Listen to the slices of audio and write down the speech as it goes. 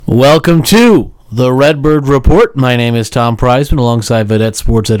Welcome to the Redbird Report. My name is Tom Prizeman, alongside Vidette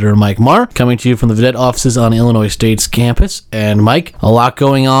Sports Editor Mike Marr, coming to you from the Vidette offices on Illinois State's campus. And Mike, a lot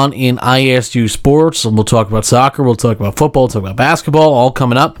going on in ISU sports. We'll talk about soccer, we'll talk about football, we'll talk about basketball, all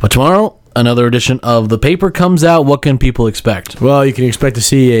coming up. But tomorrow, another edition of the paper comes out. What can people expect? Well, you can expect to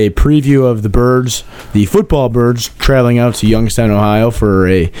see a preview of the Birds, the football Birds, traveling out to Youngstown, Ohio for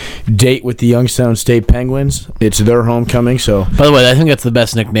a date with the Youngstown State Penguins. It's their homecoming, so... By the way, I think that's the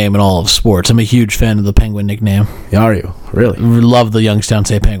best nickname in all of sports. I'm a huge fan of the Penguin nickname. Are you? Really? Love the Youngstown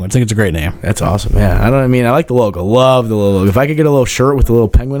State Penguins. I think it's a great name. That's awesome. Yeah, I like the logo. Love the logo. If I could get a little shirt with a little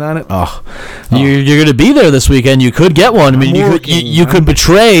penguin on it, You're going to be there this weekend. You could get one. I mean, you could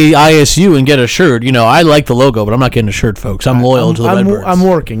betray ISU and get a shirt. You know, I like the logo, but I'm not getting a shirt, folks. I'm loyal to the Redbirds. I'm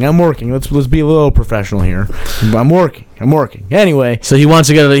working. Let's be a little professional here. I'm working. Anyway. So he wants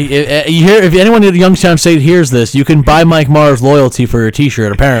to get if anyone at Youngstown State hears this, you can buy Mike Marr's loyalty for your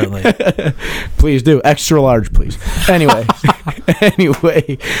t-shirt, apparently. Please do. Extra large, please. Anyway. Then you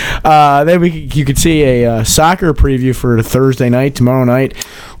could see a soccer preview for Thursday night, tomorrow night.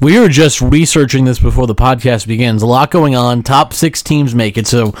 We were just researching this before the podcast begins. A lot going on. Top 6 teams make it.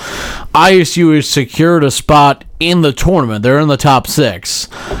 So ISU has secured a spot in the tournament. They're in the top 6.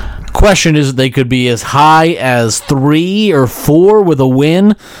 Question is, they could be as high as 3 or 4 with a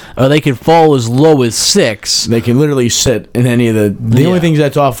win, or they could fall as low as 6. They can literally sit in any of the only things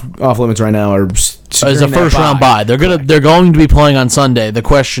that's off limits right now are as a first round bye. They're going to be playing on Sunday. The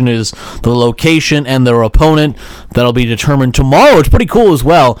question is the location and their opponent. That'll be determined tomorrow. It's pretty cool as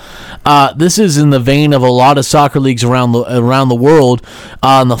well. This is in the vein of a lot of soccer leagues around the world.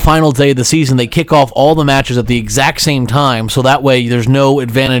 On the final day of the season, they kick off all the matches at the exact same time, so that way there's no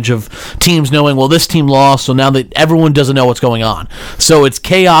advantage of teams knowing, well, this team lost, so now that everyone doesn't know what's going on. So it's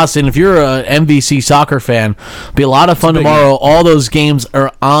chaos, and if you're an MVC soccer fan, it'll be a lot of fun tomorrow. All those games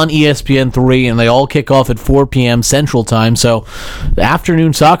are on ESPN3, and they all kick off at 4 p.m. Central Time, so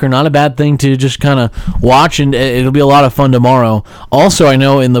afternoon soccer, not a bad thing to just kind of watch, and it'll be a lot of fun tomorrow. Also, I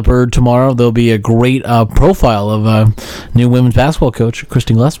know in the Bird tomorrow, there'll be a great profile of new women's basketball coach,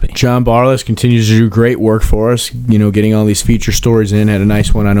 Kristen Gillespie. John Barless continues to do great work for us, getting all these feature stories in. Had a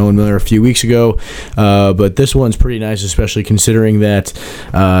nice one on Owen Miller a few weeks ago, but this one's pretty nice, especially considering that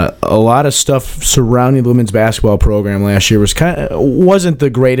a lot of stuff surrounding the women's basketball program last year wasn't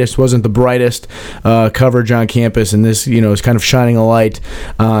the greatest, wasn't the brightest coverage on campus, and this is kind of shining a light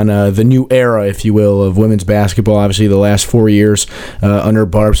on the new era, if you will, of women's basketball. Obviously, the last 4 years under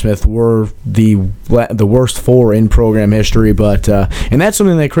Barb Smith were the worst 4 in program history, but and that's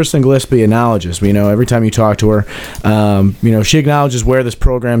something that Kristen Gillespie acknowledges. Every time you talk to her, she acknowledges where this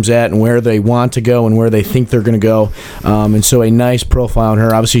program's at and where they want to go and where they think they're going to go, and so a nice profile on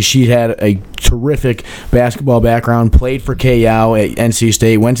her. Obviously, she had a terrific basketball background, played for Kay Yow at NC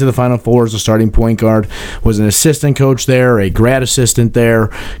State, went to the Final Four as a starting point guard, was an assistant coach there, a grad assistant there,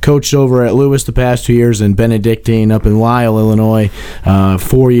 coached over at Lewis the past 2 years, and Benedictine up in Lisle, Illinois,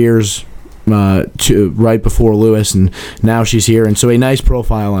 4 years right before Lewis, and now she's here, and so a nice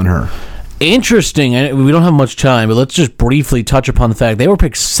profile on her. Interesting. We don't have much time, but let's just briefly touch upon the fact they were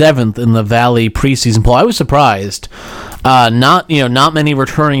picked 7th in the Valley preseason poll. I was surprised. Not many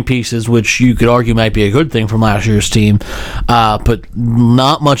returning pieces, which you could argue might be a good thing from last year's team, but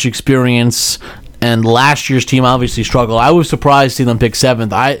not much experience. And last year's team obviously struggled. I was surprised to see them pick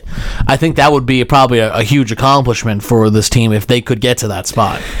 7th. I think that would be probably a huge accomplishment for this team if they could get to that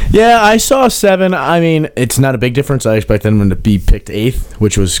spot. Yeah, I saw 7. I mean, it's not a big difference. I expect them to be picked 8th,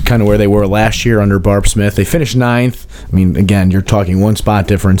 which was kind of where they were last year under Barb Smith. They finished 9th. I mean, again, you're talking 1 spot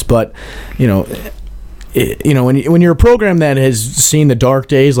difference, but when you're a program that has seen the dark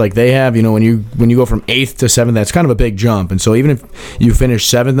days like they have, when you go from 8th to 7th, that's kind of a big jump. And so even if you finish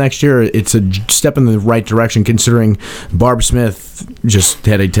 7th next year, it's a step in the right direction, considering Barb Smith just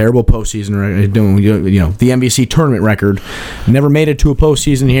had a terrible postseason record, the MVC tournament record, never made it to a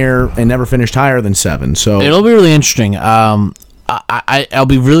postseason here, and never finished higher than 7. So it'll be really interesting. I'll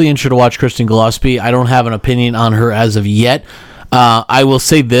be really interested to watch Kristen Gillespie. I don't have an opinion on her as of yet. I will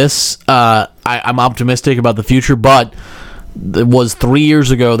say this, I'm optimistic about the future, but it was 3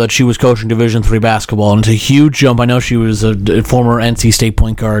 years ago that she was coaching Division III basketball, and it's a huge jump. I know she was a former NC State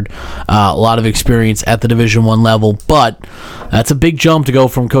point guard, a lot of experience at the Division I level, but that's a big jump to go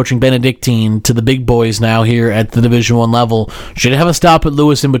from coaching Benedictine to the big boys now here at the Division I level. She did have a stop at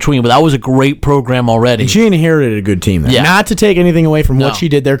Lewis in between, but that was a great program already. And she inherited a good team there. Yeah. Not to take anything away from what she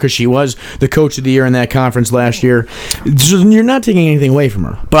did there, because she was the coach of the year in that conference last year. So you're not taking anything away from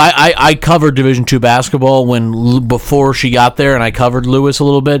her. But I covered Division II basketball before she got there, and I covered Lewis a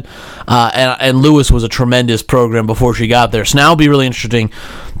little bit, and Lewis was a tremendous program before she got there. So now it'll be really interesting.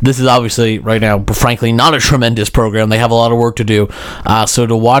 this is obviously right now, frankly, not a tremendous program. They have a lot of work to do. So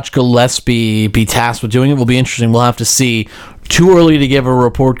to watch Gillespie be tasked with doing it will be interesting. We'll have to see. Too early to give a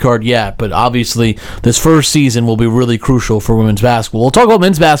report card yet, but obviously this first season will be really crucial for women's basketball. We'll talk about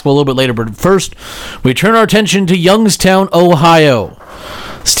men's basketball a little bit later, but first we turn our attention to Youngstown, Ohio.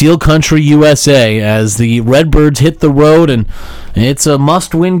 Steel Country, USA, as the Redbirds hit the road, and it's a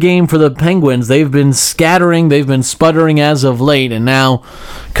must-win game for the Penguins. They've been scattering, they've been sputtering as of late, and now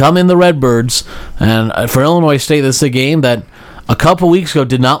come in the Redbirds. And for Illinois State, this is a game that a couple weeks ago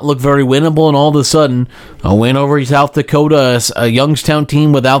did not look very winnable, and all of a sudden, a win over South Dakota, a Youngstown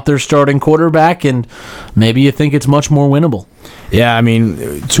team without their starting quarterback, and maybe you think it's much more winnable. Yeah, I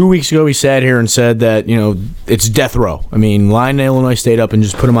mean, 2 weeks ago we sat here and said that, it's death row. I mean, line Illinois State up and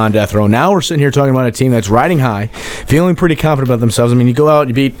just put them on death row. Now we're sitting here talking about a team that's riding high, feeling pretty confident about themselves. I mean, you go out,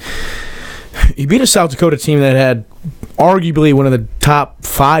 you beat a South Dakota team that had arguably one of the top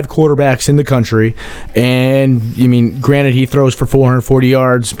 5 quarterbacks in the country, and granted he throws for 440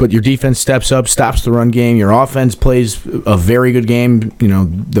 yards, but your defense steps up, stops the run game. Your offense plays a very good game.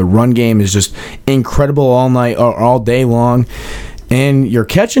 The run game is just incredible all night, all day long. And you're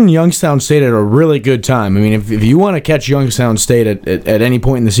catching Youngstown State at a really good time. I mean, if you want to catch Youngstown State at any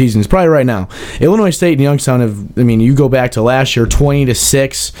point in the season, it's probably right now. Illinois State and Youngstown you go back to last year,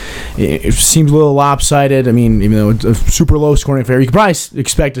 20-6. It seems a little lopsided. I mean, even though it's a super low scoring affair, you could probably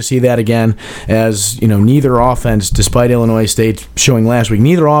expect to see that again, as, neither offense, despite Illinois State showing last week,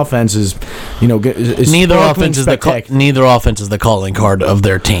 neither offense is neither offense is the calling card of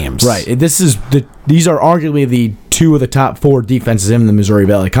their teams. Right. These are arguably the 2 of the top 4 defenses in the Missouri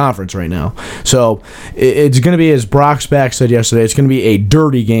Valley Conference right now. So it's going to be, as Brock Spack said yesterday, it's going to be a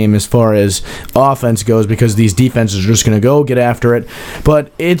dirty game as far as offense goes, because these defenses are just going to go get after it.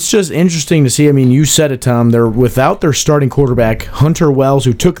 But it's just interesting to see. I mean, you said it, Tom. They're without their starting quarterback, Hunter Wells,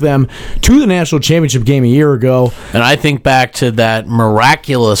 who took them to the national championship game a year ago. And I think back to that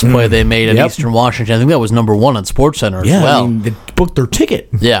miraculous play they made in Eastern Washington. I think that was number 1 on SportsCenter as well. They booked their ticket.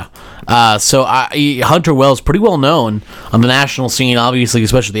 Yeah. So Hunter Wells, pretty well known on the national scene, obviously,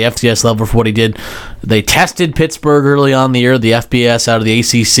 especially the FCS level for what he did. They tested Pittsburgh early on in the year, the FBS out of the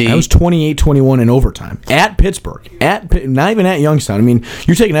ACC. That was 28-21 in overtime at Pittsburgh, not even at Youngstown. I mean,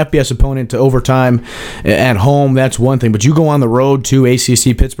 you're taking an FBS opponent to overtime at home. That's one thing, but you go on the road to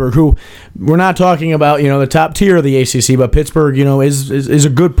ACC Pittsburgh, who we're not talking about, the top tier of the ACC, but Pittsburgh, is a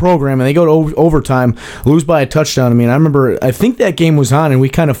good program, and they go to overtime, lose by a touchdown. I mean, I think that game was on, and we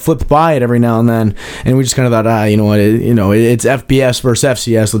kind of flipped by it every now and then, and we just kind of thought, it's FBS versus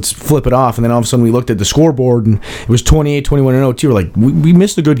FCS, let's flip it off. And then all of a sudden we looked at the scoreboard and it was 28-21 in OT. We're like, we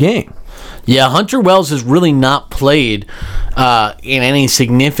missed a good game. Yeah, Hunter Wells has really not played in any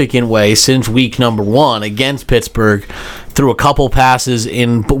significant way since week number 1 against Pittsburgh. Threw a couple passes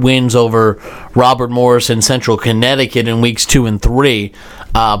in wins over Robert Morris and Central Connecticut in weeks 2 and 3,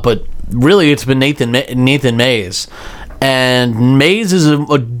 but really it's been Nathan Mays. And Mays is a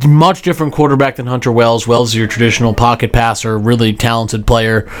much different quarterback than Hunter Wells. Wells is your traditional pocket passer, really talented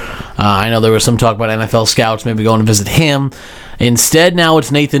player. I know there was some talk about NFL scouts maybe going to visit him. Instead, now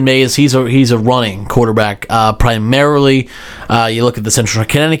it's Nathan Mays. He's a running quarterback primarily. You look at the Central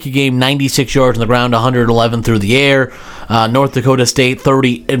Connecticut game, 96 yards on the ground, 111 through the air. North Dakota State,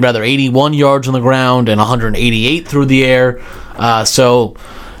 81 yards on the ground and 188 through the air. So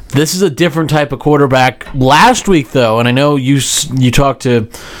this is a different type of quarterback. Last week, though, and I know you talked to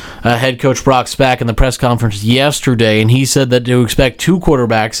head coach Brock Spack in the press conference yesterday, and he said that to expect 2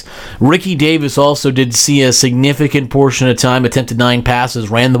 quarterbacks. Ricky Davis also did see a significant portion of time, attempted 9 passes,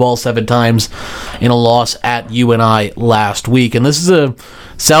 ran the ball 7 times in a loss at UNI last week. And this is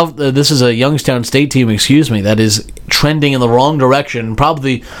a Youngstown State team, that is trending in the wrong direction.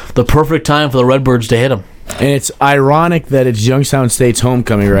 Probably the perfect time for the Redbirds to hit them. And it's ironic that it's Youngstown State's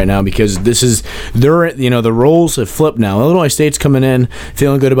homecoming right now, because the roles have flipped now. Illinois State's coming in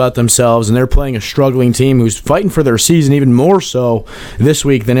feeling good about themselves, and they're playing a struggling team who's fighting for their season even more so this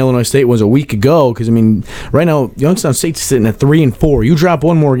week than Illinois State was a week ago. Because right now Youngstown State's sitting at 3-4. You drop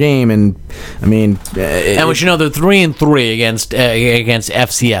one more game, and they're 3-3 against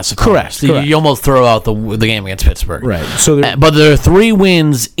FCS. Correct. So you almost throw out the game against Pittsburgh. Right. So, but there are 3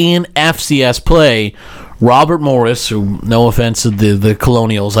 wins in FCS play. Robert Morris, who, no offense to the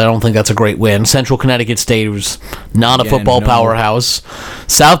Colonials, I don't think that's a great win. Central Connecticut State, who's not a football powerhouse.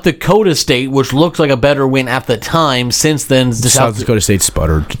 South Dakota State, which looks like a better win at the time. Since then, South Dakota State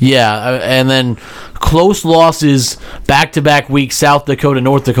sputtered. Yeah, and then close losses back-to-back weeks, South Dakota,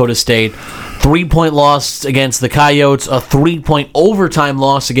 North Dakota State. 3-point loss against the Coyotes, a 3-point overtime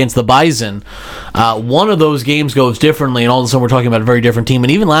loss against the Bison. One of those games goes differently, and all of a sudden we're talking about a very different team.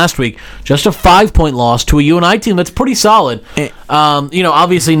 And even last week, just a 5-point loss to a UNI team that's pretty solid.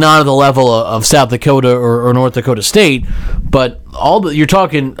 Obviously not at the level of South Dakota or North Dakota State, but you're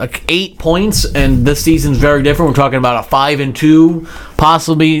talking 8 points, and this season's very different. We're talking about a 5-2,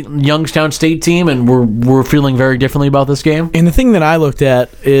 possibly Youngstown State team, and we're feeling very differently about this game. And the thing that I looked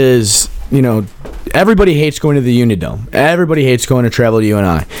at is, everybody hates going to the Unidome. Everybody hates going to travel to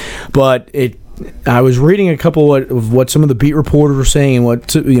UNI. But I was reading a couple of what some of the beat reporters were saying, and what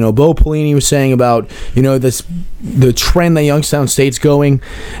Bo Pelini was saying about the trend that Youngstown State's going,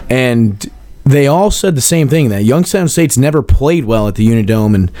 and they all said the same thing, that Youngstown State's never played well at the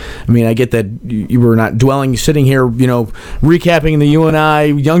Unidome. And I mean, I get that you were not sitting here, recapping the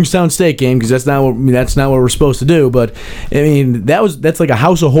UNI Youngstown State game, because that's not what we're supposed to do. But I mean, that's like a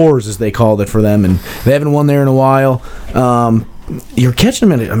house of horrors, as they called it, for them, and they haven't won there in a while. You're catching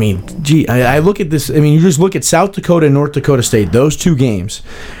them I mean, I look at this. I mean, you just look at South Dakota and North Dakota State, those two games,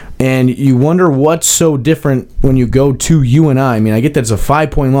 and you wonder what's so different when you go to UNI. I mean, I get that it's a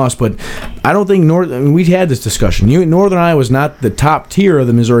 5-point loss, but I don't think we had this discussion. Northern Iowa was not the top tier of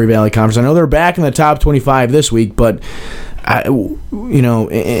the Missouri Valley Conference. I know they're back in the top 25 this week, but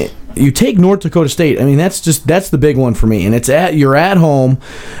you take North Dakota State. I mean, that's the big one for me, and you're at home,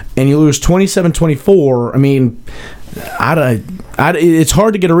 and you lose 27-24. I mean, it's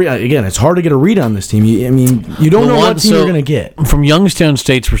hard to get a read. Again, it's hard to get a read on this team. You don't know what team you're going to get. From Youngstown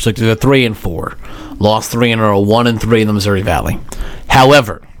State's perspective, they're 3-4, lost 3 in a row, 1-3 in the Missouri Valley.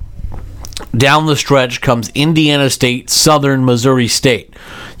 However, down the stretch comes Indiana State, Southern Missouri State.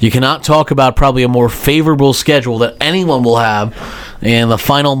 You cannot talk about probably a more favorable schedule that anyone will have in the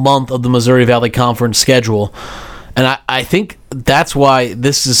final month of the Missouri Valley Conference schedule. And I think that's why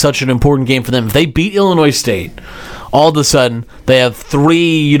this is such an important game for them. If they beat Illinois State, all of a sudden they have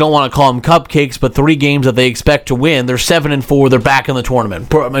 3, you don't want to call them cupcakes, but 3 games that they expect to win. They're 7-4, they're back in the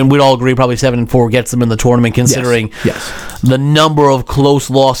tournament. I mean, we'd all agree probably 7-4 gets them in the tournament, considering the number of close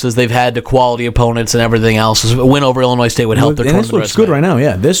losses they've had to quality opponents and everything else. A win over Illinois State would help their tournament. And this looks good right now,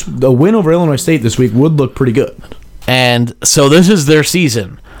 yeah. A win over Illinois State this week would look pretty good. And so this is their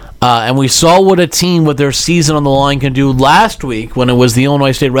season. And we saw what a team with their season on the line can do last week when it was the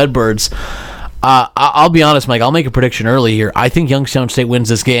Illinois State Redbirds. I'll be honest, Mike. I'll make a prediction early here. I think Youngstown State wins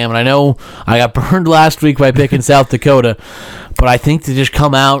this game, and I know I got burned last week by picking South Dakota, but I think to just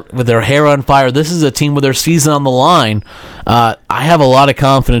come out with their hair on fire. This is a team with their season on the line. I have a lot of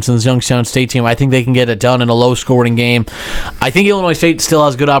confidence in this Youngstown State team. I think they can get it done in a low-scoring game. I think Illinois State still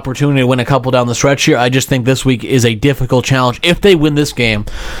has good opportunity to win a couple down the stretch here. I just think this week is a difficult challenge. If they win this game,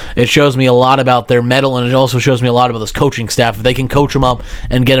 it shows me a lot about their mettle, and it also shows me a lot about this coaching staff. If they can coach them up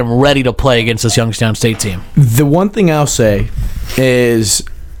and get them ready to play against this Youngstown State team. The one thing I'll say is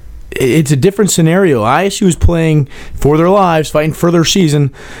it's a different scenario. ISU is playing for their lives, fighting for their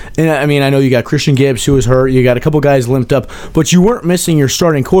season. And I mean, I know you got Christian Gibbs, who was hurt. You got a couple guys limped up, but you weren't missing your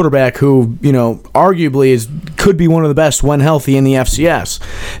starting quarterback, who arguably could be one of the best when healthy in the FCS.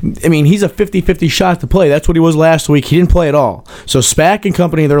 I mean, he's a 50-50 shot to play. That's what he was last week. He didn't play at all. So SPAC and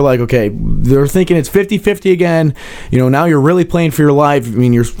company, they're like, okay, they're thinking it's 50-50 again. Now you're really playing for your life. I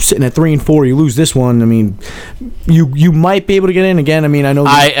mean, you're sitting at 3-4. You lose this one. I mean, you might be able to get in again. I mean, I know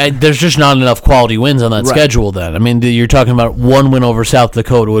there's just not enough quality wins on that schedule then. I mean, you're talking about one win over South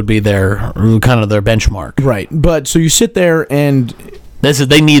Dakota would be their benchmark. Right. But so you sit there and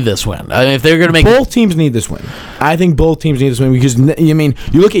they need this win. I mean, if they're going to make both teams need this win. I think both teams need this win because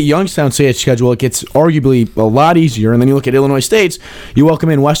you look at Youngstown State's schedule, it gets arguably a lot easier, and then you look at Illinois State's, you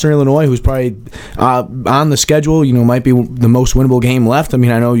welcome in Western Illinois, who's probably on the schedule, might be the most winnable game left. I mean,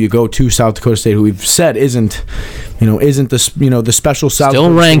 I know you go to South Dakota State, who we've said isn't the special South still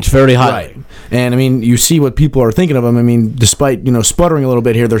Dakota ranked State. very high. Right. And I mean, you see what people are thinking of them. I mean, despite sputtering a little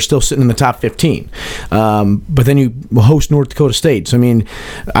bit here, they're still sitting in the top 15. But then you host North Dakota State. So I mean,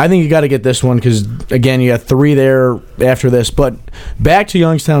 I think you got to get this one because again, you got 3 there after this. But back to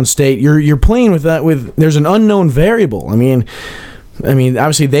Youngstown State, you're playing with that. There's an unknown variable. I mean,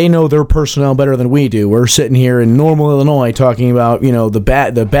 obviously they know their personnel better than we do. We're sitting here in Normal, Illinois, talking about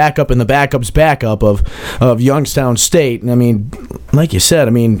the backup and the backup's backup of Youngstown State. And I mean, like you said,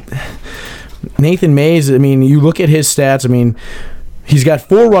 I mean, Nathan Mays. I mean, you look at his stats. I mean, He's got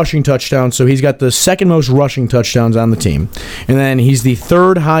 4 rushing touchdowns, so he's got the second most rushing touchdowns on the team. And then he's the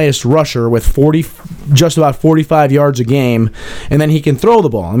third highest rusher with just about 45 yards a game. And then he can throw the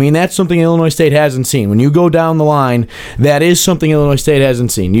ball. I mean, that's something Illinois State hasn't seen. When you go down the line, that is something Illinois State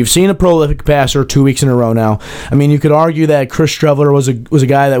hasn't seen. You've seen a prolific passer 2 weeks in a row now. I mean, you could argue that Chris Streveler was a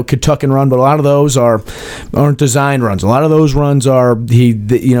guy that could tuck and run, but a lot of those aren't designed runs. A lot of those runs are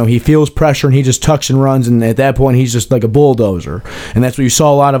he feels pressure and he just tucks and runs, and at that point he's just like a bulldozer. And that's what you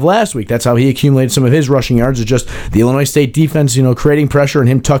saw a lot of last week. That's how he accumulated some of his rushing yards, is just the Illinois State defense, creating pressure and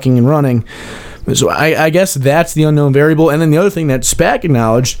him tucking and running. So I guess that's the unknown variable. And then the other thing that Spack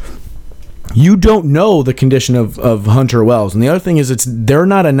acknowledged, you don't know the condition of Hunter Wells. And the other thing is they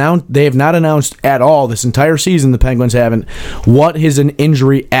have not announced at all this entire season, the Penguins haven't, what his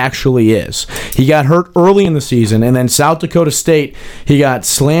injury actually is. He got hurt early in the season, and then South Dakota State, he got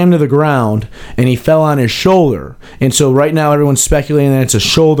slammed to the ground, and he fell on his shoulder. And so right now everyone's speculating that it's a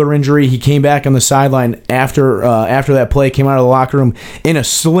shoulder injury. He came back on the sideline after that play, came out of the locker room in a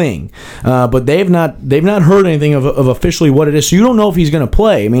sling. But they've not heard anything of officially what it is. So you don't know if he's going to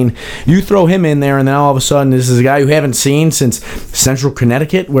play. I mean, you throw him in there, and then all of a sudden this is a guy you haven't seen since Central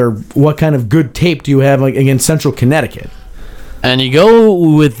Connecticut, where what kind of good tape do you have against Central Connecticut? And you go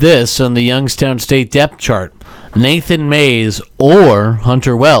with this on the Youngstown State depth chart: Nathan Mays or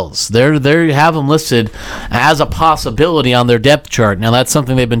Hunter Wells. They have them listed as a possibility on their depth chart. Now, that's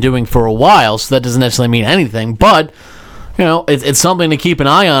something they've been doing for a while, so that doesn't necessarily mean anything, but it's something to keep an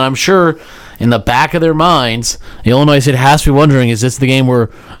eye on. I'm sure in the back of their minds, Illinois State has to be wondering, is this the game where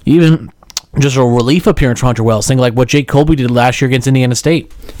even just a relief appearance for Hunter Wells, thing like what Jake Colby did last year against Indiana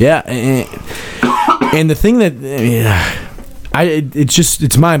State? Yeah, and the thing that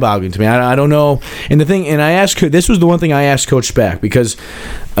it's mind-boggling to me. I don't know. And this was the one thing I asked Coach Spack, because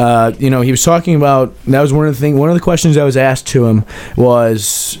he was talking about, that was one of the questions I was asked to him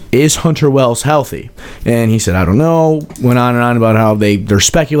was, is Hunter Wells healthy? And he said, I don't know. Went on and on about how they're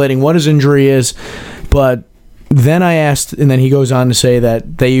speculating what his injury is, but then I asked, and then he goes on to say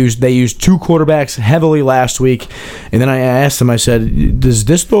that they used 2 quarterbacks heavily last week. And then I asked him, I said, does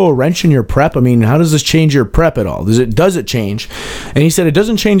this throw a wrench in your prep? I mean, how does this change your prep at all? Does it change? And he said it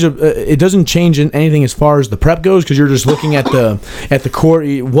doesn't change. It doesn't change anything as far as the prep goes, because you're just looking at the court,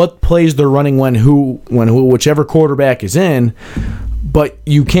 what plays they're running when whichever quarterback is in. But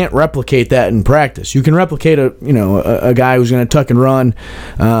you can't replicate that in practice. You can replicate a guy who's going to tuck and run.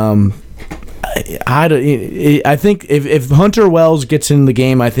 I think if Hunter Wells gets in the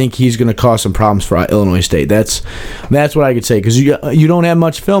game, I think he's going to cause some problems for Illinois State. That's what I could say, because you don't have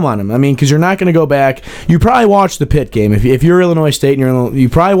much film on him. I mean, because you're not going to go back. You probably watched the Pitt game. If you're Illinois State and you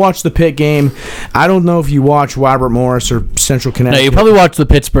probably watched the Pitt game. I don't know if you watched Robert Morris or Central Connecticut. No, you probably watched the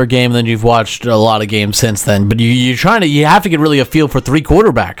Pittsburgh game, and then you've watched a lot of games since then. But you have to get really a feel for 3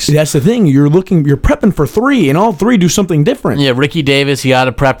 quarterbacks. That's the thing. You're prepping for 3, and all 3 do something different. Yeah, Ricky Davis, you got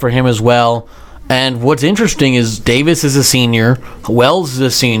to prep for him as well. And what's interesting is Davis is a senior, Wells is a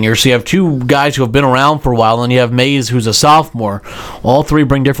senior, so you have 2 guys who have been around for a while, and you have Mays, who's a sophomore. All 3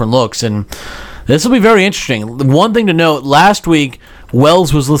 bring different looks, and this will be very interesting. One thing to note, last week,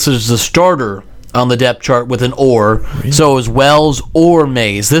 Wells was listed as a starter on the depth chart with an or, really? So it was Wells or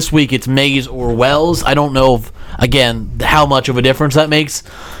Mays. This week, it's Mays or Wells. I don't know, how much of a difference that makes.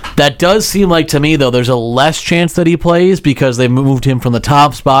 That does seem like, to me, though, there's a less chance that he plays because they moved him from the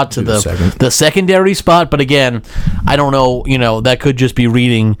top spot to the secondary spot. But again, I don't know. That could just be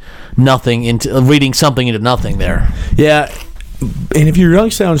reading something into nothing there. Yeah, and if you're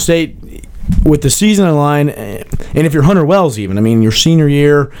Youngstown State with the season on the line, and if you're Hunter Wells, even, I mean, your senior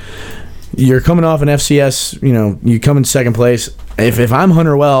year, you're coming off an FCS. You come in second place. If I'm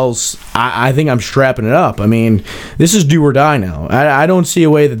Hunter Wells, I think I'm strapping it up. I mean, this is do or die now. I don't see a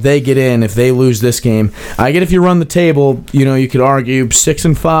way that they get in if they lose this game. I get if you run the table, you could argue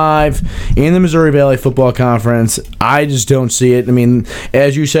 6-5 in the Missouri Valley Football Conference. I just don't see it. I mean,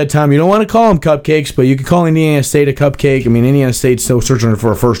 as you said, Tom, you don't want to call them cupcakes, but you could call Indiana State a cupcake. I mean, Indiana State's still searching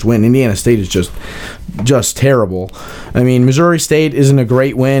for a first win. Indiana State is just terrible. I mean, Missouri State isn't a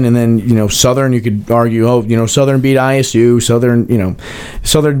great win, and then Southern, you could argue, Southern beat ISU, Southern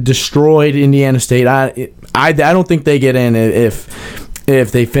destroyed Indiana State. I don't think they get in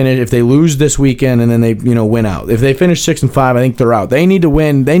if they lose this weekend and then they win out. If they finish 6-5, I think they're out. They need to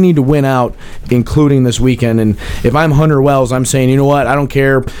win. They need to win out, including this weekend. And if I'm Hunter Wells, I'm saying, you know what? I don't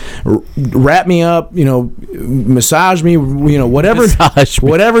care. Wrap me up. Massage me. Whatever.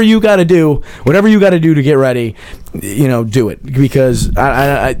 Whatever you got to do. Whatever you got to do to get ready. do it, because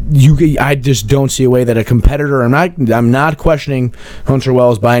I just don't see a way that a competitor. I'm not questioning Hunter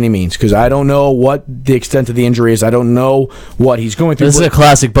Wells by any means, because I don't know what the extent of the injury is. I don't know what he's going through. This is a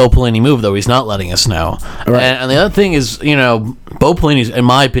classic Bo Pelini move, though. He's not letting us know. Right. And the other thing is, Bo Pelini's, in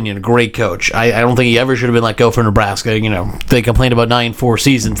my opinion, a great coach. I don't think he ever should have been let go for Nebraska. They complained about 9-4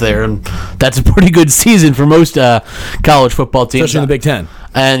 seasons there, and that's a pretty good season for most college football teams, especially in the Big Ten.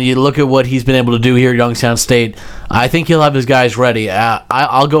 And you look at what he's been able to do here at Youngstown State. I think he'll have his guys ready.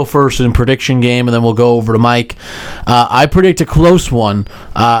 I'll go first in prediction game, and then we'll go over to Mike. I predict a close one.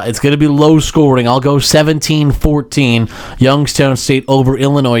 It's going to be low scoring. I'll go 17-14, Youngstown State over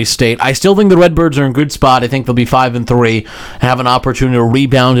Illinois State. I still think the Redbirds are in a good spot. I think they'll be 5-3 and have an opportunity to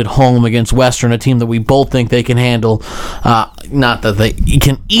rebound at home against Western, a team that we both think they can handle. Not that they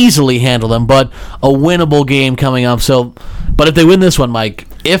can easily handle them, but a winnable game coming up. But if they win this one, Mike,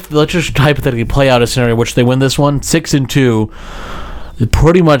 let's just hypothetically play out a scenario in which they win this one, 6-2,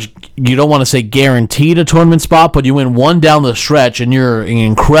 pretty much, you don't want to say guaranteed a tournament spot, but you win one down the stretch and you're in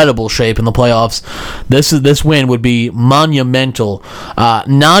incredible shape in the playoffs. This win would be monumental.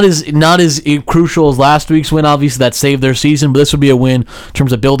 Not as crucial as last week's win, obviously, that saved their season, but this would be a win in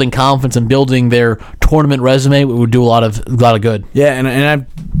terms of building confidence and building their tournament resume. It would do a lot of good. Yeah, and I've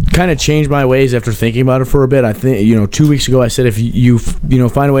kind of changed my ways after thinking about it for a bit. I think 2 weeks ago I said if you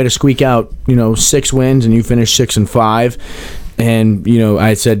find a way to squeak out 6 wins and you finish 6-5. And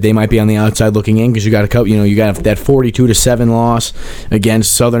I said they might be on the outside looking in, because you got that 42-7 loss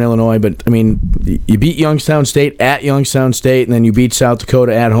against Southern Illinois. But I mean, you beat Youngstown State at Youngstown State, and then you beat South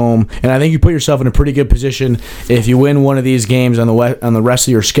Dakota at home. And I think you put yourself in a pretty good position if you win one of these games on the rest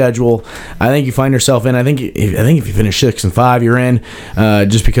of your schedule. I think you find yourself in. I think if you finish 6-5, you're in.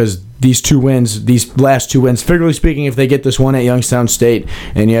 Just because these last two wins, figuratively speaking, if they get this one at Youngstown State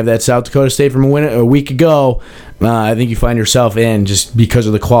and you have that South Dakota State from a week ago, I think you find yourself in, just because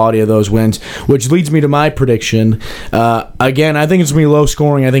of the quality of those wins, which leads me to my prediction. Again, I think it's going to be low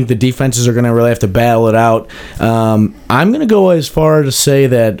scoring. I think the defenses are going to really have to battle it out. I'm going to go as far to say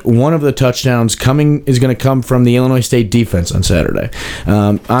that one of the touchdowns is going to come from the Illinois State defense on Saturday.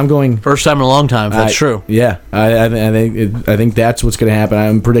 I'm going first time in a long time. If that's true. Yeah, I think that's what's going to happen.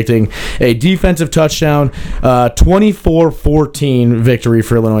 I'm predicting a defensive touchdown, 24-14 victory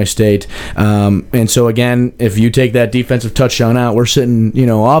for Illinois State. And so again, if you take that defensive touchdown out, we're sitting,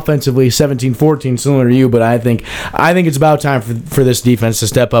 offensively 17-14, similar to you. But I think it's about time for this defense to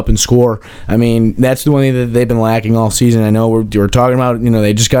step up and score. I mean, that's the one thing that they've been lacking all season. I know we're talking about,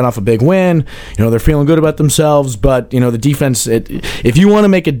 they just got off a big win. They're feeling good about themselves. But the defense, if you want to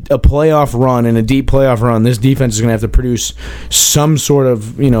make a playoff run and a deep playoff run, this defense is going to have to produce some sort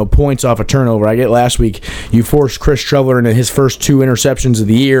of points off a turnover. I get last week you forced Chris Trevler into his first 2 interceptions of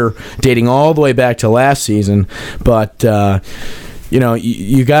the year, dating all the way back to last season. But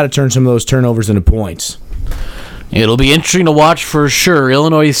you got to turn some of those turnovers into points. It'll be interesting to watch for sure.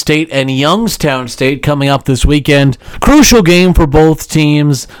 Illinois State and Youngstown State coming up this weekend. Crucial game for both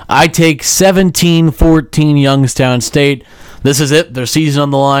teams. I take 17-14 Youngstown State. This is it. Their season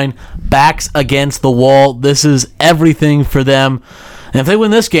on the line. Backs against the wall. This is everything for them. And if they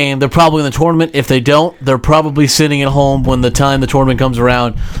win this game, they're probably in the tournament. If they don't, they're probably sitting at home when the time the tournament comes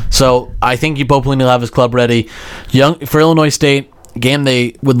around. So I think Bo Pelini will have his club ready. For Illinois State, game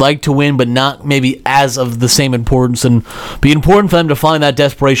they would like to win, but not maybe as of the same importance, and be important for them to find that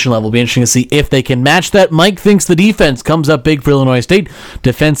desperation level. Be interesting to see if they can match that. Mike thinks the defense comes up big for Illinois State.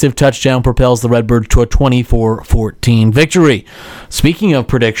 Defensive touchdown propels the Redbirds to a 24-14 victory. Speaking of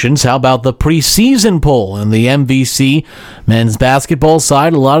predictions, how about the preseason poll in the MVC men's basketball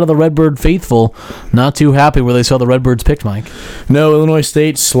side? A lot of the Redbird faithful not too happy where they saw the Redbirds picked, Mike. No, Illinois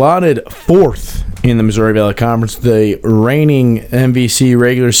State slotted 4th in the Missouri Valley Conference, the reigning MVC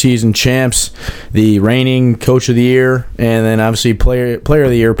regular season champs, the reigning coach of the year, and then obviously player of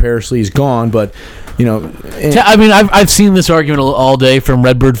the year. Paris Lee's gone, but I mean, I've seen this argument all day from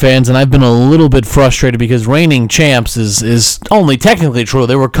Redbird fans, and I've been a little bit frustrated because reigning champs is only technically true.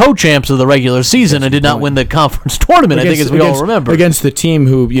 They were co-champs of the regular season and did not win the conference tournament. I think, as we all remember, against the team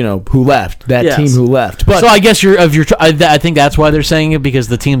who left. Team who left. But so I guess I think that's why they're saying it, because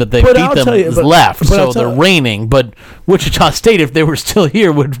the team that they beat them is left, so they're reigning. But Wichita State, if they were still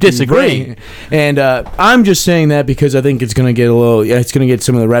here, would disagree. And I'm just saying that because I think it's going to get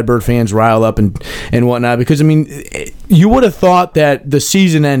some of the Redbird fans riled up and whatnot, because I mean, you would have thought that the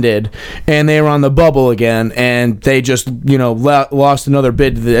season ended and they were on the bubble again, and they just lost another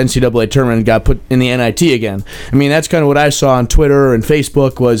bid to the NCAA tournament and got put in the NIT again. I mean, that's kind of what I saw on Twitter and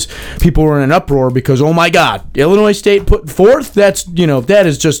Facebook, was people were in an uproar because, oh my God, Illinois State put fourth. That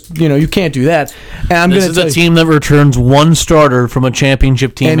is just you can't do that. And this is a team that returns one starter from a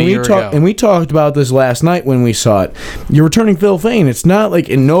championship team a year ago. And we talked about this last night when we saw it. You're returning Phil Fain. It's not like,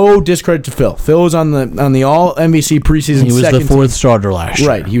 and no discredit to Phil. Phil was on the All NBC preseason. He was the fourth starter last year.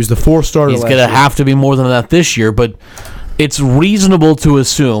 Right, he was the fourth starter. He's going to have to be more than that this year, but it's reasonable to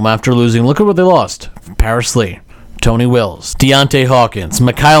assume after losing. Look at what they lost: Paris Lee, Tony Wills, Deontay Hawkins,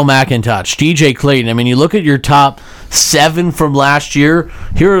 Mikhail McIntosh, DJ Clayton. I mean, you look at your top 7 from last year.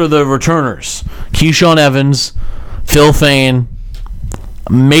 Here are the returners: Keyshawn Evans, Phil Fain,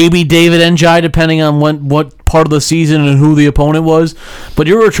 maybe David Njai, depending on what part of the season and who the opponent was. But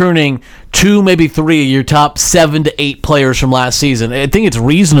you're returning 2, maybe 3 of your top 7 to 8 players from last season. I think it's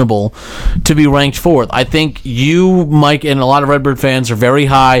reasonable to be ranked 4th. I think you, Mike, and a lot of Redbird fans are very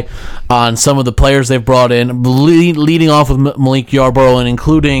high on some of the players they've brought in, leading off with Malik Yarborough and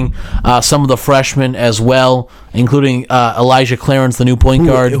including some of the freshmen as well, including Elijah Clarence, the new point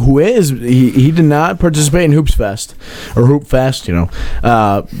guard. He did not participate in Hoops Fest, or Hoop Fest, and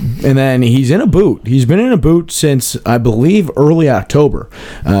then he's in a boot. He's been in a boot since, I believe, early October.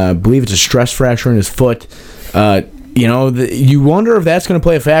 I believe it's a stress fracture in his foot. You wonder if that's going to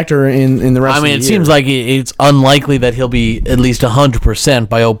play a factor in the rest of the year. It seems like it's unlikely that he'll be at least 100%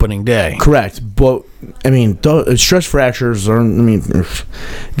 by opening day. Correct. But, stress fractures are,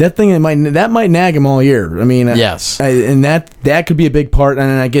 that thing might nag him all year. Yes. And that could be a big part,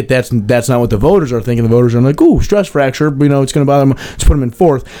 and I get that's not what the voters are thinking. The voters are like, ooh, stress fracture, it's going to bother him. Let's put him in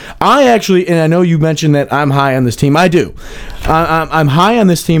 4th. I actually, and I know you mentioned that I'm high on this team. I do. I'm high on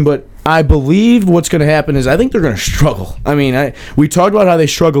this team, but I believe what's going to happen is I think they're going to struggle. We talked about how they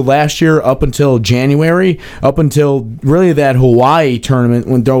struggled last year up until January, up until really that Hawaii tournament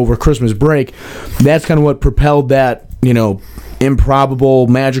went over Christmas break. That's kind of what propelled that, improbable,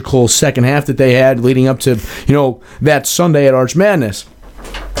 magical second half that they had leading up to, that Sunday at Arch Madness.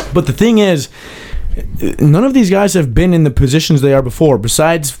 But the thing is, none of these guys have been in the positions they are before,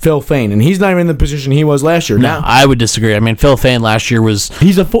 besides Phil Fain, and he's not even in the position he was last year. No, I would disagree. Phil Fain last year was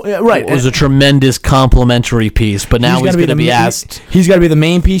a tremendous complimentary piece, but now he's going to be asked. He's got to be the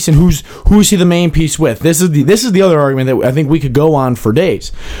main piece, and who's he the main piece with? This is the other argument that I think we could go on for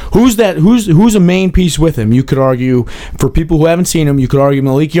days. Who's a main piece with him? You could argue, for people who haven't seen him, you could argue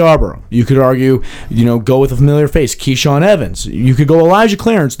Malik Yarborough. You could argue, go with a familiar face, Keyshawn Evans. You could go Elijah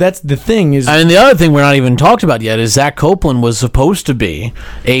Clarence. That's the thing is. The other thing we're not even talked about yet is Zach Copeland was supposed to be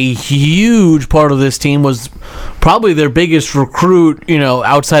a huge part of this team, was probably their biggest recruit,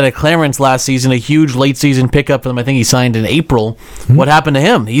 outside of Clarence last season, a huge late season pickup for them. I think he signed in April. Mm-hmm. What happened to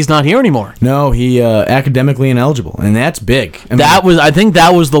him? He's not here anymore. No, he academically ineligible, and that's big. I think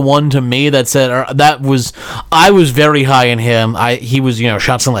that was the one to me that said I was very high in him. He was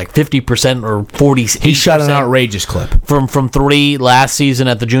shot something like 50% or 40%. He shot an outrageous clip from 3 last season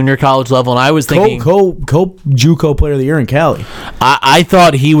at the junior college level, and I was thinking JUCO Player of the Year in Cali. I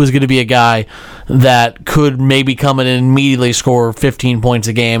thought he was going to be a guy that could maybe come in and immediately score 15 points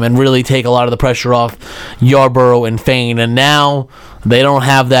a game and really take a lot of the pressure off Yarborough and Fain, and now they don't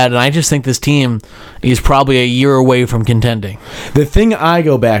have that, and I just think this team is probably a year away from contending. The thing I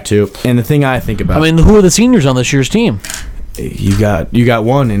go back to, and the thing I think about, who are the seniors on this year's team? You got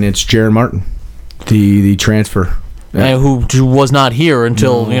one, and it's Jaron Martin, the transfer. Yeah. Who was not here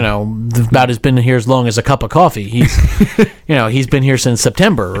until about has been here as long as a cup of coffee. He's he's been here since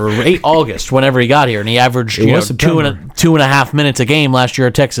September or August, whenever he got here, and he averaged 2.5 minutes a game last year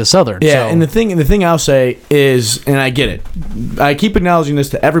at Texas Southern. Yeah, and the thing I'll say is, and I get it, I keep acknowledging this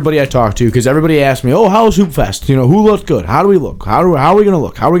to everybody I talk to, because everybody asks me, how's Hoop Fest? Who looked good? How do we look? How are we going to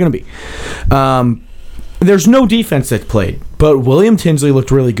look? How are we going to be? There's no defense that played, but William Tinsley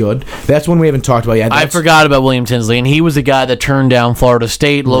looked really good. That's one we haven't talked about yet. I forgot about William Tinsley, and he was a guy that turned down Florida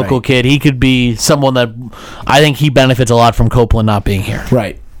State, local kid. He could be someone that I think he benefits a lot from Copeland not being here.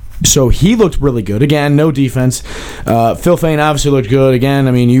 Right. So he looked really good. Again, no defense. Phil Fain obviously looked good.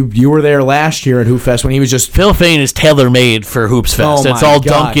 Again, you were there last year at Hoop Fest when he was just... Phil Fain is tailor-made for Hoops Fest. It's all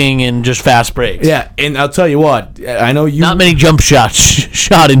dunking and just fast breaks. Yeah, and I'll tell you what, I know you... Not many jump shots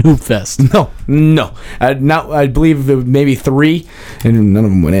shot in Hoop Fest. No, No. I believe maybe 3, and none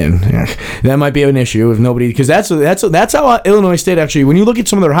of them went in. That might be an issue if nobody, because that's how Illinois State actually. When you look at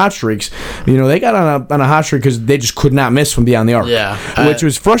some of their hot streaks, they got on a hot streak because they just could not miss from beyond the arc. Yeah, which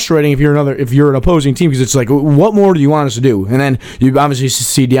was frustrating if you're an opposing team, because it's like, what more do you want us to do? And then you obviously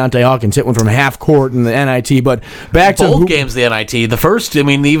see Deontay Hawkins hit one from half court in the NIT. But back to both games, the NIT. The first,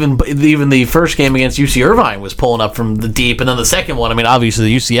 even the first game against UC Irvine was pulling up from the deep, and then the second one, obviously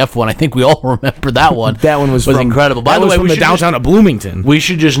the UCF one. I think we all remember that one. That one was incredible. By the way, from the downtown of Bloomington. We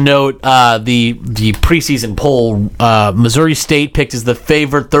should just note the preseason poll. Missouri State picked as the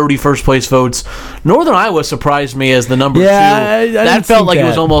favorite, 31st place votes. Northern Iowa surprised me as the number 2. That felt like it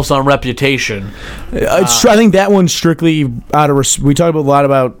was almost on reputation. It's I think that one's strictly out of. We talk a lot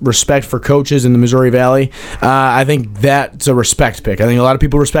about respect for coaches in the Missouri Valley. I think that's a respect pick. I think a lot of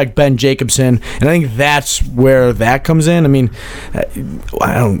people respect Ben Jacobson, and I think that's where that comes in. I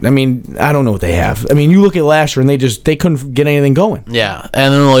don't know what they have. You look at last year, and they couldn't get anything going. Yeah,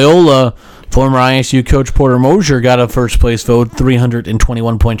 and then Loyola, former ISU coach Porter Mosier got a first place vote,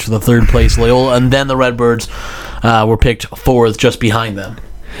 321 points for the third place Loyola, and then the Redbirds were picked 4th, just behind them.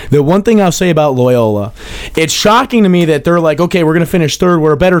 The one thing I'll say about Loyola, it's shocking to me that they're like, okay, we're going to finish 3rd.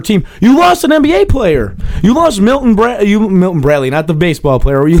 We're a better team. You lost an NBA player. You lost Milton Bradley, not the baseball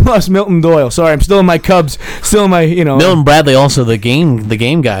player. You lost Milton Doyle. Sorry, I'm still in my Cubs. Still in my, Milton Bradley, also the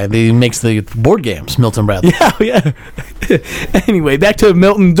game guy. He makes the board games. Milton Bradley. Yeah. Anyway, back to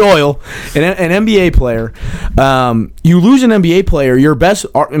Milton Doyle, an NBA player. You lose an NBA player, your best,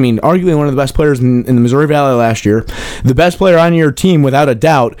 arguably one of the best players in the Missouri Valley last year, the best player on your team without a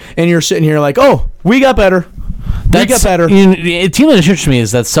doubt, and you're sitting here like, oh, we got better. They got better. A team that interests me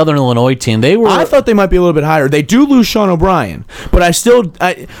is that Southern Illinois team. I thought they might be a little bit higher. They do lose Sean O'Brien, but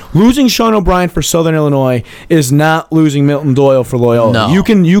losing Sean O'Brien for Southern Illinois is not losing Milton Doyle for Loyola. No.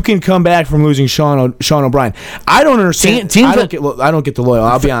 You can come back from losing Sean O'Brien. I don't understand. I don't get the Loyola.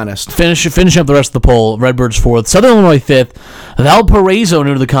 I'll be honest. Finish up the rest of the poll. Redbirds 4th, Southern Illinois 5th. Valparaiso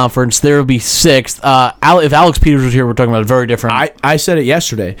new to the conference. There would be 6th. If Alex Peters was here, we're talking about a very different. I said it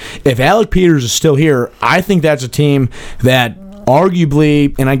yesterday. If Alex Peters is still here, I think that's a team that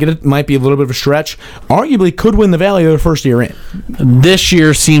arguably, and I get it might be a little bit of a stretch, arguably could win the Valley their first year in. This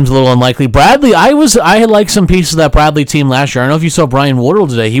year seems a little unlikely. Bradley, I had liked some pieces of that Bradley team last year. I don't know if you saw Brian Wardle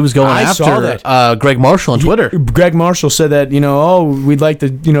today. He was going after Greg Marshall on Twitter. Greg Marshall said that, we'd like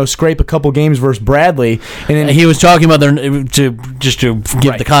to, scrape a couple games versus Bradley. And then he was talking about to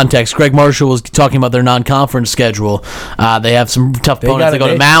give the context, Greg Marshall was talking about their non-conference schedule. They have some tough opponents. They go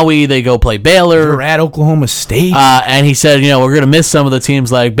to Maui. They go play Baylor. They're at Oklahoma State. And he said, we're going to miss some of the teams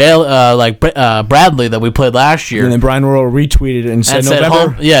like Bradley that we played last year. And then Brian Wardle retweeted it and said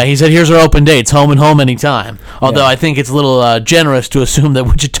November. He said, here's our open dates, home and home anytime. Although I think it's a little generous to assume that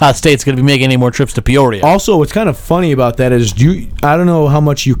Wichita State's going to be making any more trips to Peoria. Also, what's kind of funny about that is I don't know how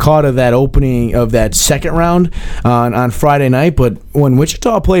much you caught of that opening of that second round on Friday night, but when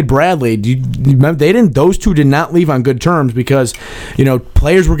Wichita played Bradley, those two did not leave on good terms because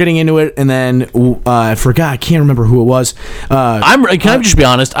players were getting into it, and then I can't remember who it was. Can I just be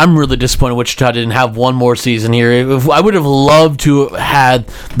honest? I'm really disappointed Wichita didn't have one more season here. I would have loved to have had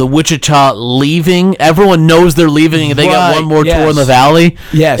the Wichita leaving. Everyone knows they're leaving, and they got one more tour in the Valley.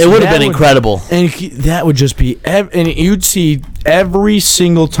 Yes, it would have been incredible. And that would just be, and you'd see every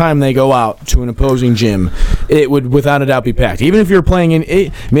single time they go out to an opposing gym, it would without a doubt be packed. Even if you're playing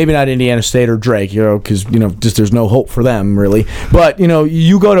in, maybe not Indiana State or Drake, because just there's no hope for them really. But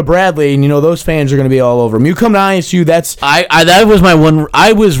you go to Bradley, and those fans are going to be all over them. You come to ISU, that was my one.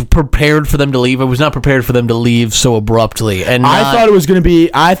 I was prepared for them to leave. I was not prepared for them to leave so abruptly. And I thought it was going to be.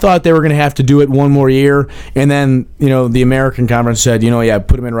 I thought they were going to have to do it one more year, and then the American Conference said,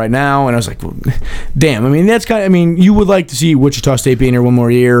 put them in right now. And I was like, well, damn. That's you would like to see Wichita State being here one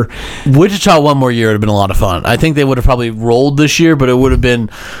more year. Wichita one more year would have been a lot of fun. I think they would have probably rolled this year, but it would have been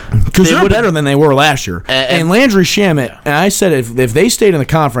because they're better than they were last year. And Landry Shamet, and I said if they stayed in the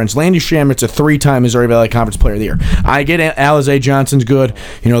conference, Landry Shamet's a 3-time Missouri Valley Conference Player of the Year. I get Alizé Johnson's good.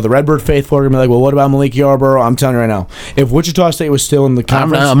 The Redbird faithful are gonna be like, well, what about Malik Yarborough? I'm telling you right now, if Wichita State was still in the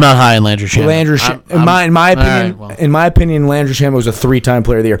conference, I'm not high on Landry Shamet. In my opinion, Landry Shamet was a 3-time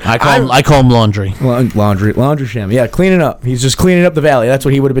Player of the Year. I call him Laundry Shamet. Yeah, cleaning up. He's just cleaning up the Valley. That's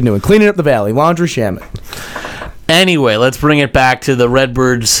what he would have been doing. Cleaning up the Valley. Laundry Shamet. Anyway, let's bring it back to the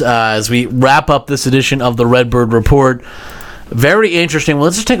Redbirds as we wrap up this edition of the Redbird Report. Very interesting. Well,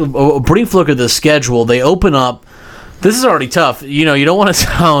 let's just take a brief look at the schedule. They open up This is already tough. You don't want to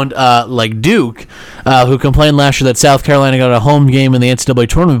sound like Duke, who complained last year that South Carolina got a home game in the NCAA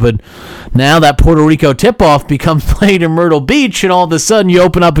tournament, but now that Puerto Rico tip-off becomes played in Myrtle Beach, and all of a sudden you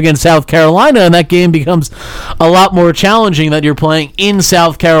open up against South Carolina, and that game becomes a lot more challenging that you're playing in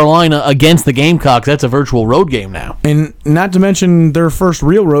South Carolina against the Gamecocks. That's a virtual road game now. And not to mention their first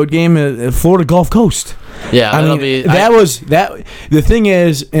real road game at Florida Gulf Coast. Yeah, I mean, the thing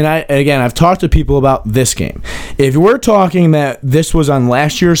is, and I've talked to people about this game. If we're talking that this was on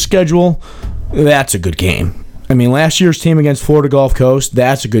last year's schedule, that's a good game. I mean, last year's team against Florida Gulf Coast,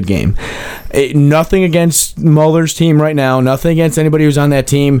 that's a good game. Nothing against Muller's team right now, nothing against anybody who's on that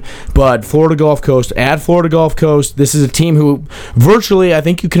team, but Florida Gulf Coast, at Florida Gulf Coast, this is a team who virtually, I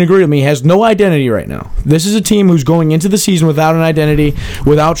think you can agree with me, has no identity right now. This is a team who's going into the season without an identity,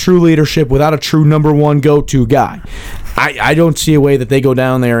 without true leadership, without a true number one go-to guy. I don't see a way that they go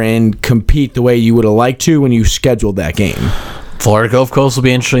down there and compete the way you would have liked to when you scheduled that game. Florida Gulf Coast will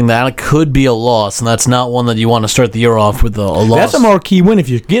be interesting. That could be a loss, and that's not one that you want to start the year off with a loss. That's a marquee win if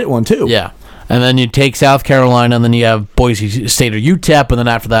you get one, too. Yeah. And then you take South Carolina, and then you have Boise State or UTEP, and then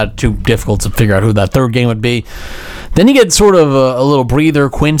after that, too difficult to figure out who that third game would be. Then you get sort of a little breather,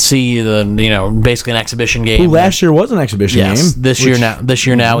 Quincy, basically an exhibition game. Who last year was an exhibition game. This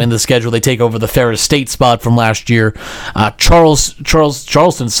year now in the schedule, they take over the Ferris State spot from last year.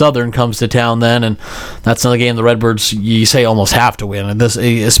 Charleston Southern comes to town then, and that's another game the Redbirds, you say, almost have to win. And this,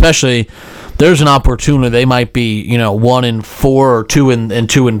 especially, there's an opportunity they might be 1-4 or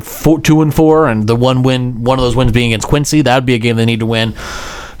 2-4, and the one of those wins being against Quincy. That would be a game they need to win.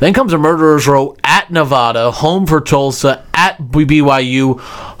 Then comes a Murderers Row at Nevada, home for Tulsa, at BYU,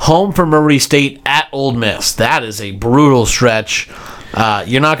 home for Murray State, at Ole Miss. That is a brutal stretch.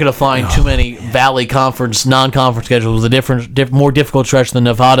 You're not going to find too many Valley Conference, non-conference schedules with a more difficult stretch than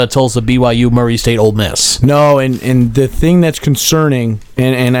Nevada, Tulsa, BYU, Murray State, Ole Miss. No, and the thing that's concerning,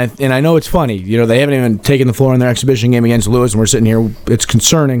 and I know it's funny, they haven't even taken the floor in their exhibition game against Lewis, and we're sitting here. It's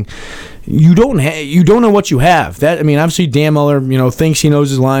concerning. You don't know what you have. That, I mean, obviously Dan Muller, thinks he knows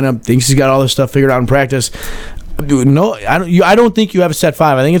his lineup, thinks he's got all this stuff figured out in practice. No, I don't think you have a set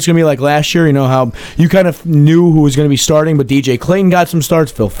five. I think it's going to be like last year, how you kind of knew who was going to be starting, but DJ Clayton got some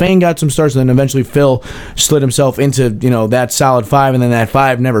starts, Phil Fain got some starts, and then eventually Phil slid himself into, that solid five, and then that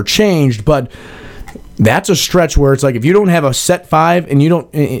five never changed. But that's a stretch where it's like if you don't have a set five and you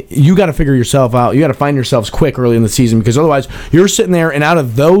got to figure yourself out. You got to find yourselves quick early in the season, because otherwise you're sitting there, and out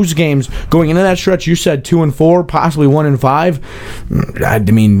of those games going into that stretch, you said 2-4, possibly 1-5. I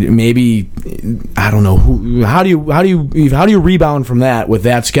mean, maybe, I don't know how do you rebound from that with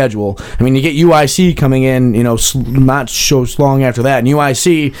that schedule? I mean, you get UIC coming in, not so long after that, and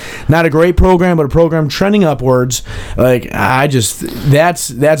UIC, not a great program, but a program trending upwards. Like,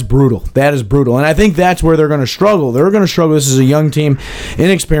 that's brutal. That is brutal, and I think that's where they're going to struggle. They're going to struggle. This is a young team,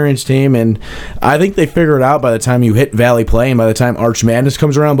 inexperienced team, and I think they figure it out by the time you hit Valley play and by the time Arch Madness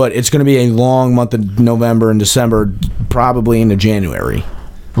comes around, but it's going to be a long month of November and December, probably into January.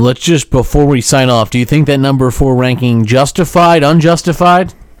 Let's just, before we sign off, do you think that number 4 ranking justified,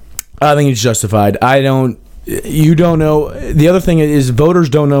 unjustified? I think it's justified. You don't know. The other thing is voters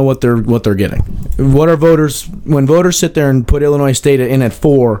don't know what they're getting. What are voters, when voters sit there and put Illinois State in at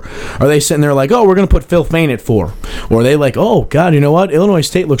 4, are they sitting there like, oh, we're going to put Phil Fain at 4? Or are they like, oh, God, you know what? Illinois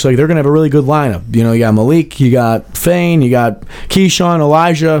State looks like they're going to have a really good lineup. You got Malik, you got Fain, you got Keyshawn,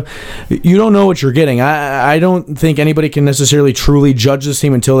 Elijah. You don't know what you're getting. I don't think anybody can necessarily truly judge this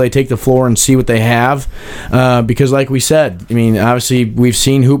team until they take the floor and see what they have. Because like we said, I mean, obviously we've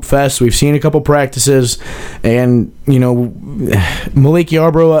seen Hoop Fest, we've seen a couple practices, and Malik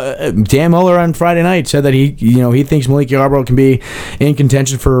Yarbrough, Dan Muller on Friday night said that he thinks Malik Yarbrough can be in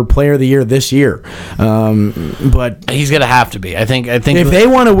contention for Player of the Year this year. But he's going to have to be. I think if they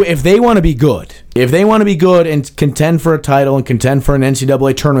want to be good, and contend for a title and contend for an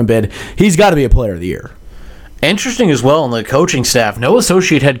NCAA tournament bid, he's got to be a Player of the Year. Interesting as well on the coaching staff. No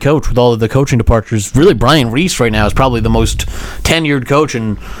associate head coach with all of the coaching departures. Really, Brian Reese right now is probably the most tenured coach,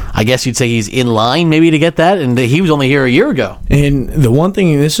 and I guess you'd say he's in line maybe to get that, and he was only here a year ago. And the one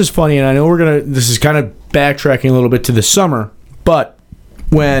thing, this is funny, and I know this is kind of backtracking a little bit to the summer, but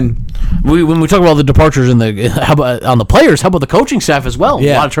when we talk about the departures and how about on the players, how about the coaching staff as well?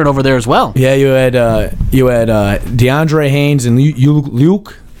 Yeah. A lot of turnover there as well. Yeah, you had DeAndre Haynes and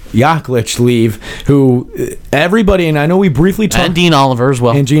Luke Yaklich leave, who everybody, and I know we briefly talked, and Dean Oliver as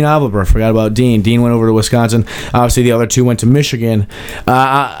well. And Dean Oliver, I forgot about Dean. Dean went over to Wisconsin. Obviously, the other two went to Michigan.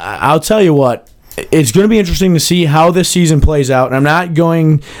 I'll tell you what, it's going to be interesting to see how this season plays out. And I'm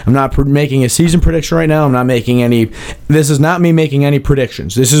not making a season prediction right now. This is not me making any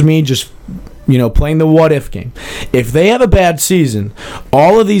predictions. This is me just playing the what-if game. If they have a bad season,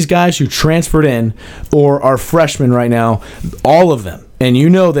 all of these guys who transferred in or are freshmen right now, all of them, and you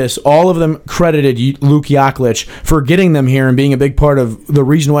know this, all of them credited Luke Yaklich for getting them here and being a big part of the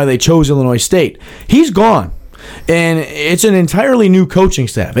reason why they chose Illinois State. He's gone. And it's an entirely new coaching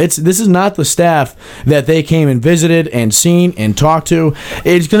staff. This is not the staff that they came and visited and seen and talked to.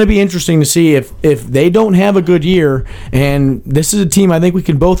 It's going to be interesting to see if they don't have a good year, and this is a team I think we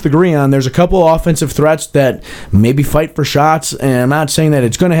can both agree on. There's a couple offensive threats that maybe fight for shots, and I'm not saying that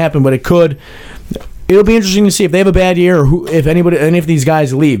it's going to happen, but it could. It'll be interesting to see if they have a bad year or if any of these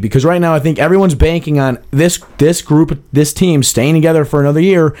guys leave. Because right now I think everyone's banking on this group, this team staying together for another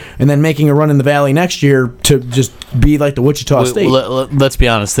year and then making a run in the Valley next year to just be like the Wichita State. Let's be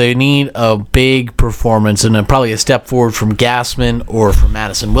honest. They need a big performance and probably a step forward from Gassman or from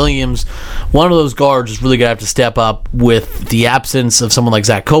Madison Williams. One of those guards is really going to have to step up with the absence of someone like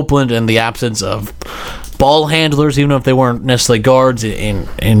Zach Copeland and the absence of ball handlers, even if they weren't necessarily guards, in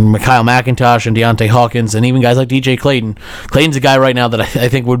Mikhail McIntosh and Deontay Hawkins, and even guys like DJ Clayton. Clayton's a guy right now that I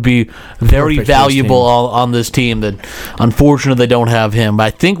think would be very valuable on this team, that unfortunately they don't have him. But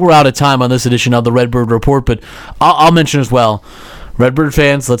I think we're out of time on this edition of the Redbird Report, but I'll mention as well, Redbird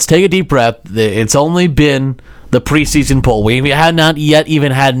fans, let's take a deep breath. It's only been the preseason poll. We had not yet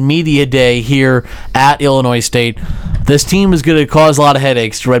even had media day here at Illinois State. This team is going to cause a lot of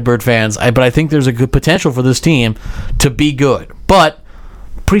headaches to Redbird fans, but I think there's a good potential for this team to be good. But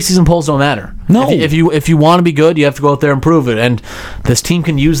preseason polls don't matter. No. If you want to be good, you have to go out there and prove it. And this team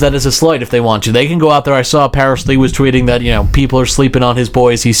can use that as a slight if they want to. They can go out there. I saw Paris Lee was tweeting that people are sleeping on his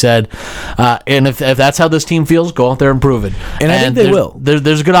boys, he said. And if that's how this team feels, go out there and prove it. And I think they will.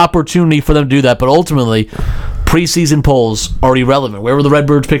 There's a good opportunity for them to do that. But ultimately, preseason polls are irrelevant. Where were the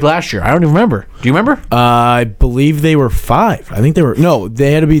Redbirds picked last year? I don't even remember. Do you remember? I believe they were 5. I think they were. No,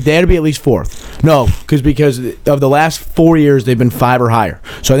 they had to be at least 4th. No, because of the last 4 years they've been 5 or higher.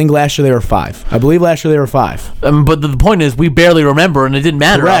 So I think last year they were 5. I believe last year they were 5. But the point is, we barely remember, and it didn't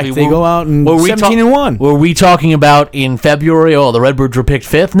matter. Correct. They go out and 17-1. Were we talking about in February? Oh, the Redbirds were picked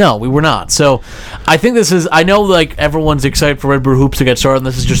 5th. No, we were not. So I think this is. I know everyone's excited for Redbird hoops to get started, and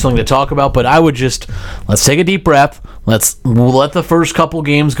this is just something to talk about. But I would let's take a deep breath. We'll let the first couple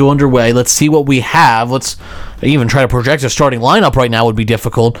games go underway. Let's see what we have. Let's even try to project a starting lineup right now would be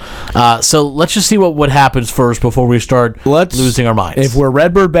difficult. So let's just see what happens first before we start losing our minds. If we're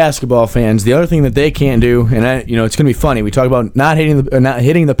Redbird basketball fans, the other thing that they can't do, and it's going to be funny. We talk about not hitting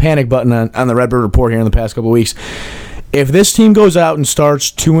the panic button on the Redbird Report here in the past couple of weeks. If this team goes out and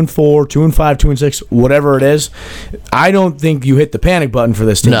starts 2-4, 2-5, 2-6, whatever it is, I don't think you hit the panic button for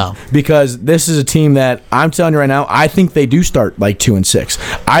this team. No. Because this is a team that, I'm telling you right now, I think they do start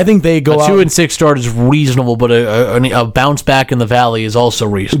 2-6. I think they go out. A 2-6 start is reasonable, but a bounce back in the Valley is also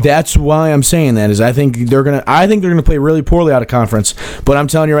reasonable. That's why I'm saying that. Is I think they're gonna play really poorly out of conference. But I'm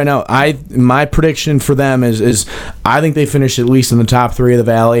telling you right now, my prediction for them is I think they finish at least in the top 3 of the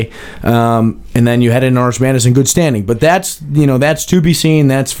Valley. And then you head into Arch Madison, good standing. But that's to be seen.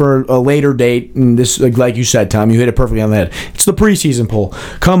 That's for a later date. And this, like you said, Tom, you hit it perfectly on the head. It's the preseason poll.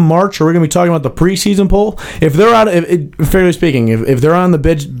 Come March, are we going to be talking about the preseason poll? If they're fairly speaking, if they're on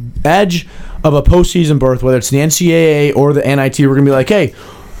the edge of a postseason berth, whether it's the NCAA or the NIT, we're going to be like, hey,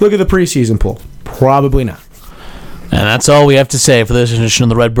 look at the preseason poll. Probably not. And that's all we have to say for this edition of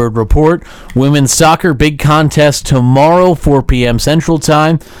the Redbird Report. Women's soccer, big contest tomorrow, 4 p.m. Central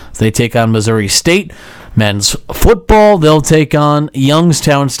Time. They take on Missouri State. Men's football, they'll take on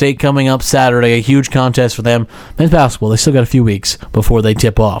Youngstown State coming up Saturday. A huge contest for them. Men's basketball, they still got a few weeks before they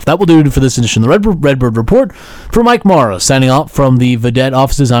tip off. That will do it for this edition of the Redbird Report. For Mike Morrow, signing off from the Vidette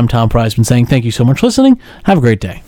offices, I'm Tom Priceman saying thank you so much for listening. Have a great day.